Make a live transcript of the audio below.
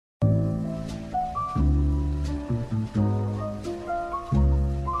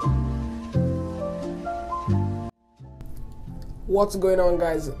What's going on,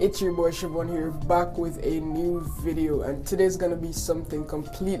 guys? It's your boy Siobhan here, back with a new video, and today's gonna be something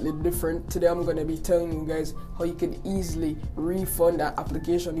completely different. Today I'm gonna be telling you guys how you can easily refund an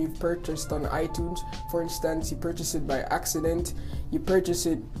application you've purchased on iTunes. For instance, you purchased it by accident, you purchased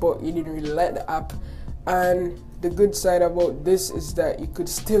it but you didn't really like the app. And the good side about this is that you could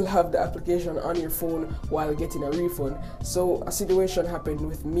still have the application on your phone while getting a refund. So a situation happened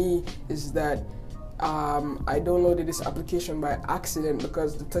with me is that I downloaded this application by accident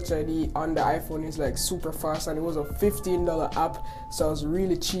because the Touch ID on the iPhone is like super fast, and it was a $15 app, so I was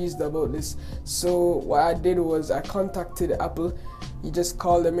really cheesed about this. So what I did was I contacted Apple. You just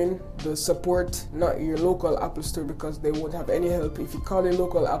call them in, the support, not your local Apple store, because they won't have any help. If you call your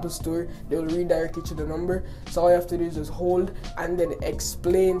local Apple store, they'll redirect you to the number. So all you have to do is just hold and then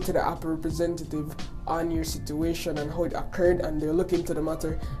explain to the Apple representative on your situation and how it occurred, and they'll look into the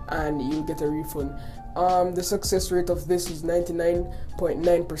matter and you'll get a refund. The success rate of this is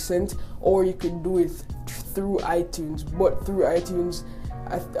 99.9%, or you could do it through iTunes, but through iTunes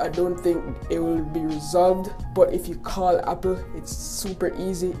I don't think it will be resolved. But if you call Apple, it's super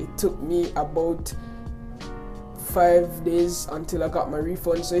easy. It took me about 5 days until I got my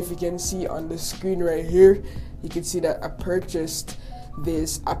refund. So if you can see on the screen right here, you can see that I purchased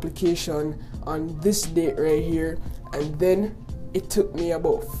this application on this date right here, and then it took me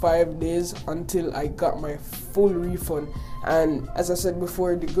about 5 days until I got my full refund. And as I said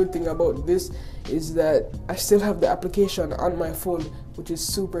before, the good thing about this is that I still have the application on my phone, which is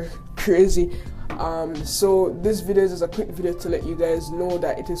super crazy. So this video is just a quick video to let you guys know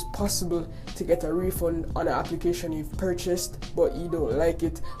that it is possible to get a refund on an application you've purchased but you don't like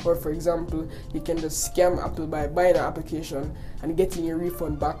it. Or for example, you can just scam Apple by buying an application and getting your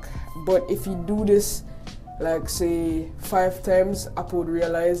refund back. But if you do this like say 5 times, Apple would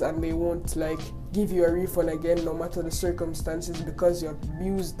realize and they won't like give you a refund again, no matter the circumstances, because you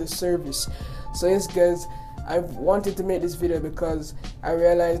abused the service. So yes guys, I've wanted to make this video because I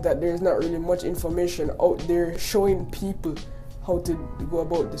realized that there's not really much information out there showing people how to go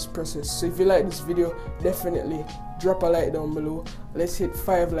about this process. So if you like this video, definitely drop a like down below. Let's hit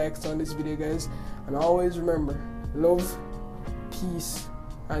 5 likes on this video, guys. And always remember, love, peace,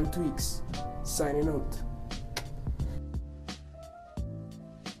 and tweaks. Signing out.